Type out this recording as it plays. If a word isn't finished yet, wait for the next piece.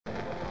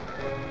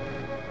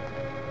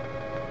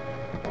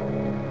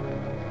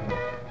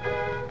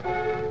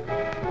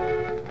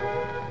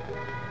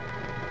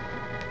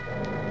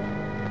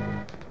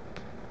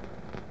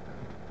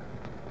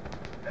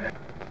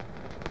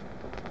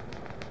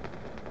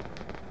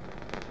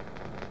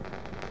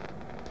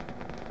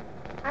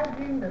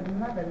dreamed of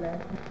mother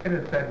last night. It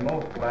is said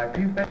most like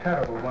you said a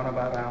terrible one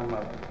about our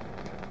mother.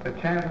 The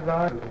chances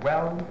are as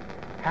well,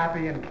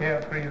 happy and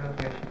carefree as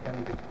she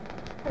can be.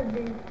 It'd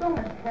be so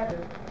much better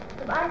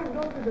if I could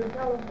go to the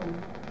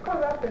telephone,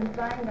 call up and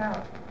find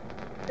out.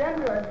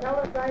 Send her a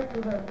telephone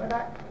to her,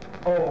 but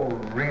Oh,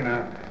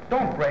 Rena,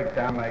 don't break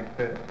down like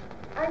this.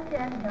 I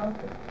can't help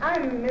it.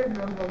 I'm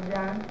miserable,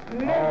 John.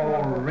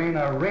 Miserable. Oh,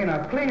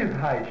 Rena, please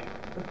hush.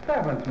 The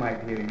servants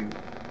might hear you.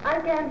 I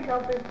can't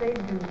help it, they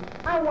do.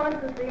 I want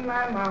to see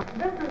my mom.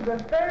 This is the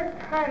third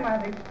time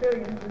I've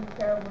experienced this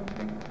terrible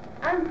thing.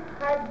 I'm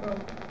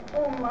heartbroken.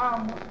 Oh,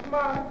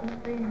 Mama to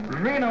see you.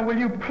 Rena, will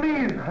you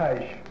please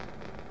hush?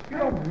 You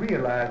don't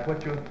realize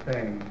what you're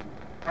saying.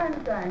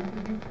 I'm trying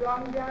to be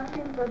strong, John,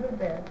 and for the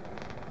best.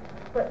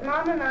 But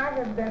Mom and I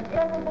have been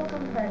inseparable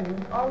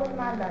companions all of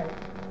my life.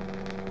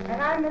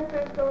 And I miss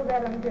her so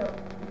that until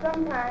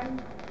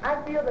sometimes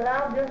I feel that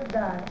I'll just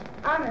die.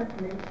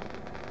 Honestly,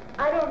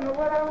 I don't know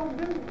what I will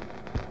do.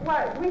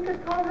 Why, we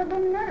could call her the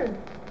nurse,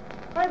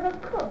 or the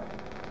cook,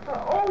 or,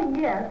 oh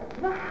yes,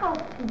 the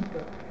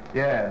housekeeper.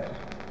 Yes.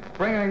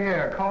 Bring her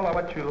here. Call her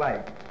what you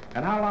like.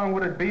 And how long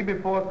would it be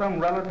before some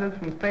relatives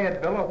from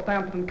Fayetteville or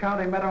Sampson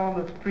County met her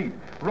on the street,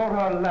 wrote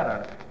her a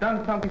letter,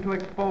 done something to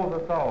expose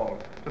us all,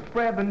 to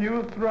spread the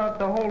news throughout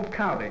the whole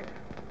county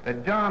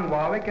that John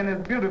Warwick and his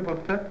beautiful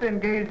sister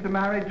engaged to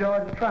marry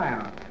George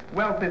Tryon,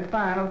 wealthy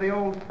scion of the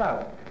Old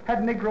South, had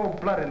Negro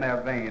blood in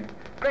their veins.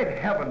 Great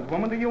heavens,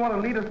 woman, do you want to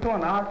lead us to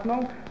an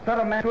arsenal, set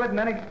a man to it, and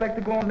then expect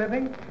to go on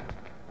living?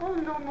 Oh,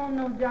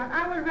 no, John.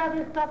 I would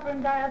rather suffer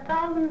and die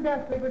 1,000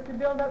 deaths labor to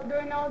build up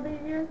during all these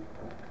years.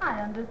 I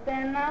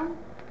understand now.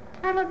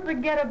 I must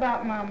forget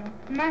about Mama,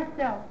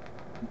 myself,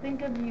 and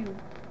think of you,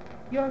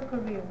 your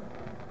career.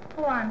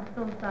 Oh, I'm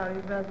so sorry,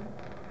 brother.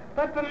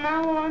 But from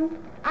now on,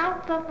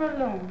 I'll suffer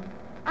alone.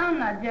 I'll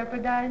not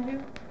jeopardize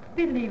you.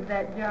 Believe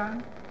that,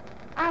 John.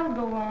 I'll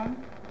go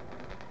on.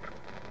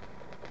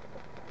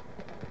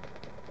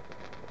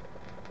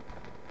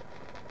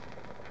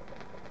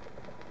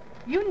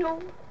 You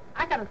know,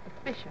 I got a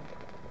suspicion.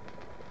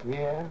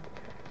 Yeah?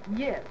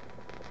 Yes.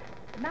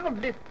 Now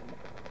listen.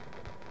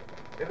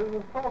 It is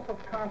a source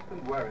of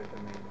constant worry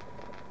to me.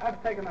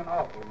 I've taken an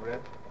awful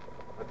risk,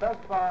 but thus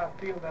far I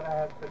feel that I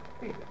have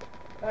succeeded.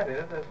 That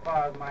is, as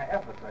far as my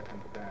efforts are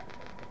concerned.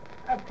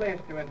 I've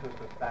placed you into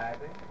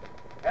society.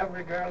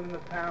 Every girl in the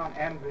town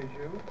envies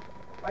you.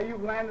 Why,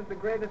 you've landed the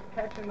greatest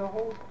catch in the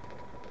whole...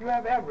 You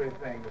have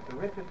everything that the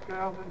richest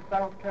girls in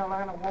South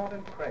Carolina want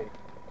and crave.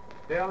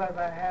 Still, as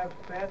I have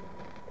said,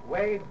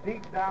 way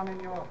deep down in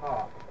your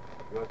heart,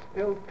 you're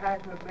still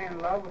passionately in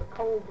love with a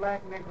cold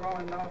black Negro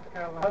in North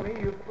Carolina.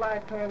 You'd fly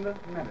to him this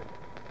minute.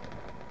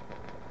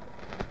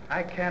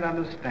 I can't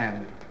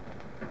understand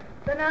it.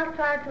 Then I'll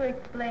try to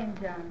explain,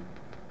 John.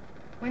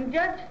 When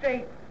Judge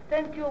Strait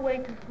sent you away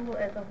to school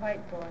as a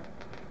white boy,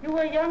 you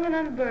were young and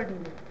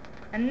unburdened,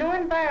 and no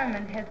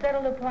environment had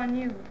settled upon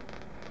you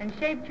and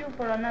shaped you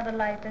for another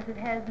life as it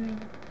has me.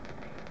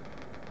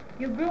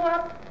 You grew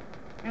up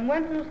and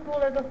went through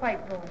school as a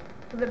white boy,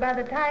 so that by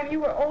the time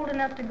you were old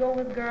enough to go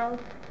with girls,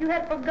 you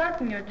had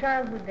forgotten your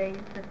childhood days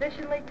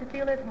sufficiently to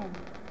feel at home.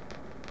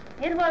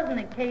 It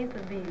wasn't a case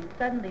of being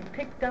suddenly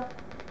picked up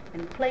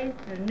and placed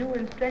in a new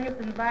and strenuous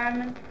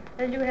environment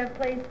as you have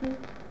placed me.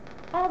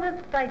 All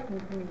this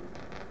frightens me.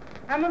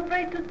 I'm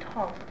afraid to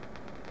talk,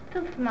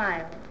 to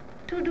smile,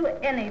 to do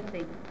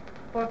anything,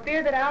 for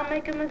fear that I'll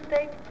make a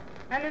mistake.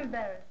 I'm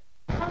embarrassed.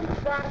 How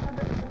John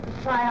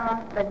Mr.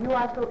 Tryon that you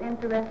are so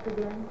interested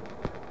in?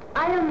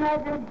 I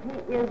imagine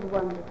he is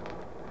wonderful.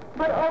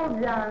 But, oh,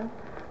 John,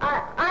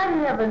 I've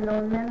never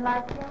known men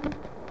like him.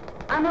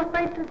 I'm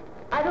afraid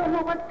I don't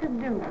know what to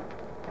do,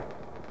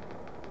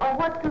 or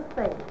what to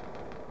say,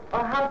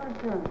 or how to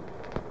turn.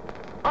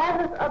 All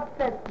this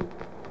upsets me.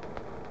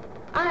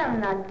 I am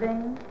not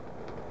vain,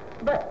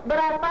 but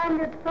I find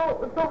it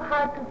so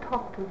hard to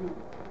talk to him.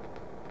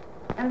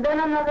 And then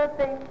another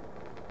thing,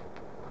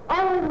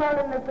 always while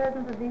in the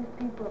presence of these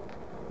people,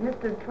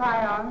 Mr.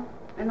 Tryon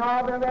and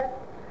all the rest,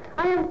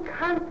 I am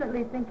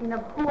constantly thinking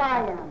of who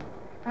I am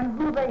and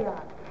who they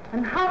are,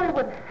 and how they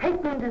would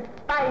hate me and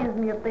despise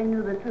me if they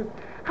knew the truth,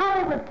 how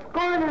they would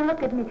scorn and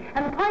look at me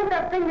and point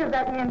their fingers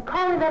at me and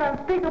call me that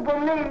unspeakable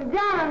name,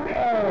 John.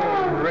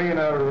 Oh,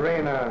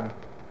 Rena.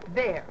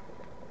 There.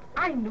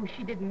 I knew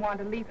she didn't want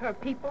to leave her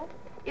people.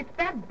 It's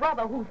that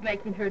brother who's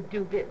making her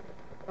do this.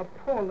 A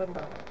poor little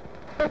girl.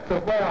 Sister,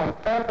 where on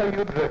earth are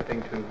you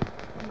drifting to?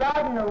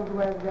 God knows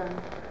where,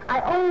 John.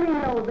 I only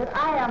know that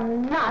I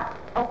am not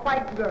a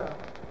white girl,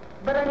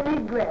 but a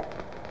negress,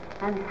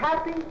 and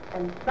happy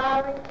and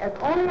sorry as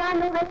only I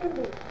know they can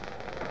be.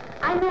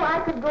 I knew I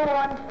could go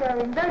on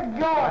sharing their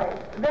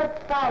joys, their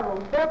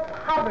sorrows, their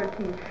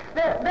poverty,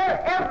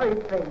 their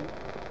everything.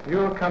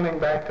 You're coming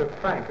back to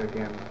Frank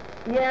again.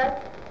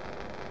 Yes,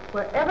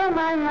 wherever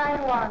my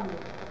mind wanders,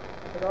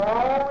 it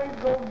always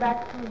goes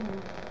back to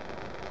him,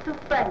 to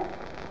Frank.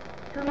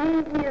 To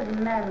me, he is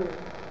manly,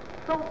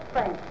 so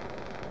frank,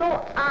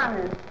 so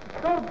honest,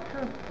 so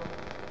truthful.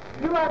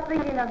 You are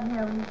thinking of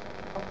him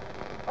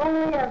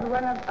only as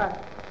one of us.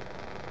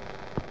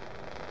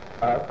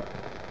 Us?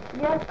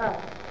 Yes,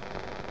 us.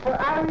 For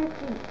I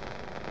repeat,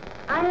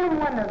 I am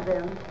one of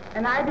them,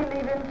 and I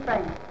believe in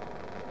France.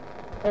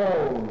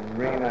 Oh,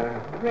 Rena.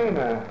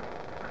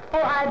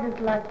 Oh, I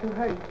just like to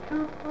hear he's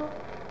truthful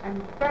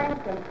and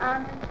frank and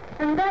honest,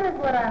 and that is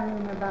what I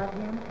mean about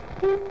him.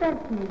 He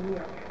sent me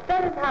here.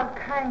 That is how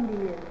kind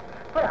he is.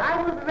 But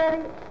I was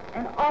ready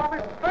and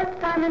offered the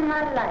first time in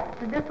my life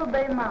to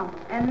disobey Mama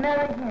and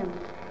marry him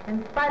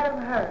in spite of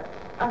her,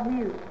 of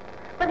you.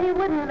 But he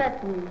wouldn't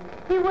let me.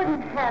 He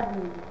wouldn't have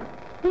me.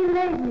 He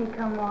made me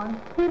come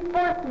on. He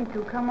forced me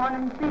to come on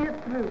and see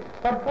it through.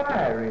 But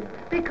why, Rena?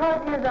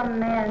 Because he is a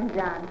man,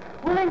 John,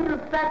 willing to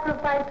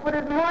sacrifice what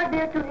is more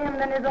dear to him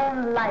than his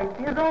own life,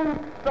 his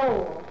own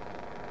soul.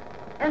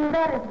 And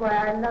that is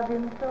why I love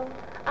him so.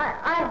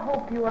 I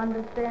hope you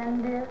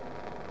understand, dear.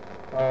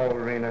 Oh,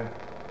 Rena,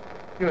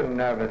 you're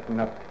nervous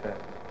and upset.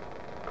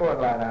 Go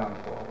and lie down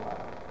for a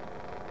while.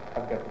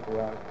 I've got to go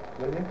out.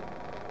 Will you?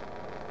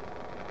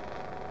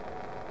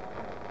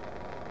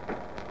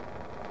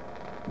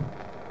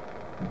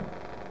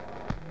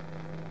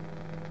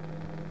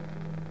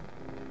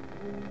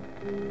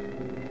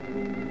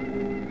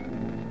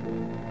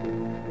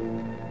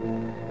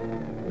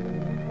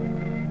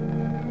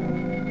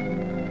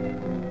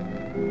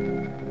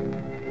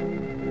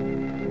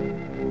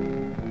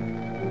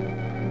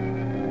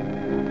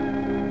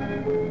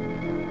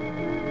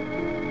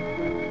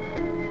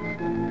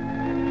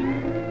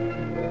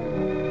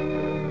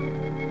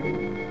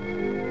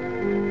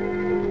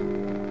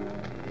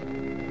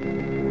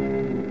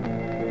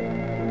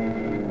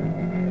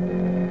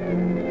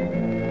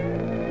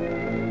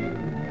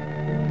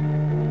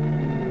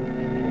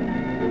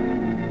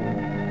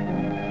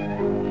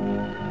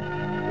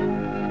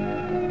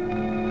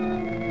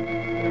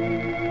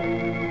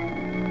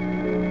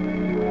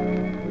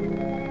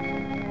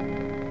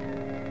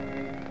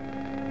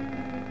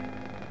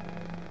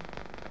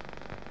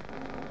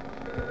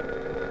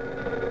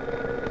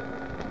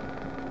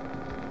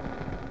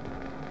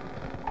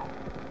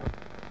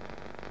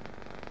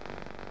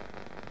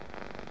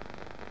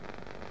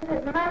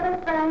 Mother,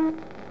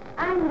 friend,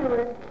 I knew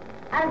it.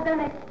 I've been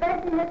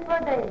expecting it for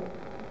days.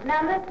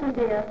 Now listen,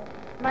 dear.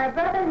 My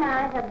brother and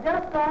I have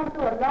just gone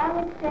through a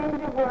long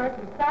exchange of words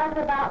and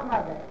started about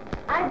Mother.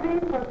 I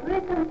dreamed for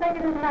 3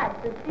 consecutive nights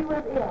that she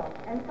was ill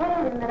and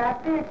told him that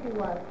I feared she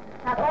was,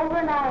 not over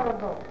an hour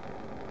ago.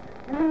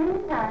 In the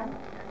meantime,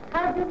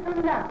 how'd you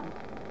come down?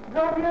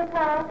 Drove your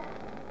car?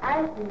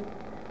 I see.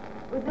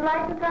 Would you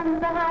like to come to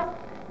the house?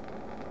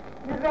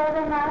 You'd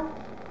rather not?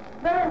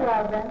 Very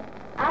well, then.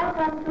 I'll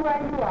come to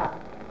where you are.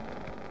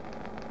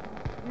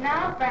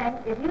 Now,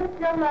 Frank, if you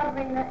still love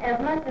Rena as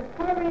much as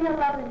poor Rena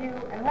loves you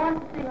and want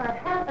to see her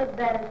half as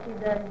bad as she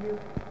does you,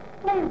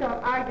 please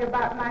don't argue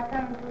about my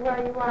coming to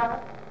where you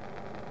are.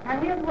 Now,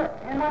 here's what,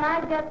 and when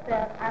I get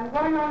there, I'm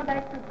going on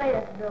back to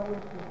Fayetteville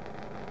with you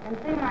and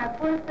see my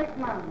poor sick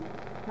mom.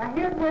 Now,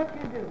 here's what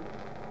you do.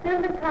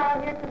 Send the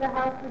car here to the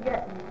house to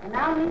get me, and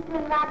I'll meet you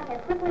in Rock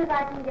as quickly as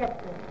I can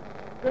get there.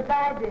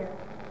 Goodbye, dear.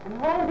 And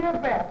hold your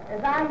breath,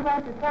 as I'm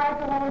going to try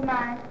to hold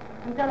mine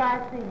until I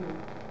see you.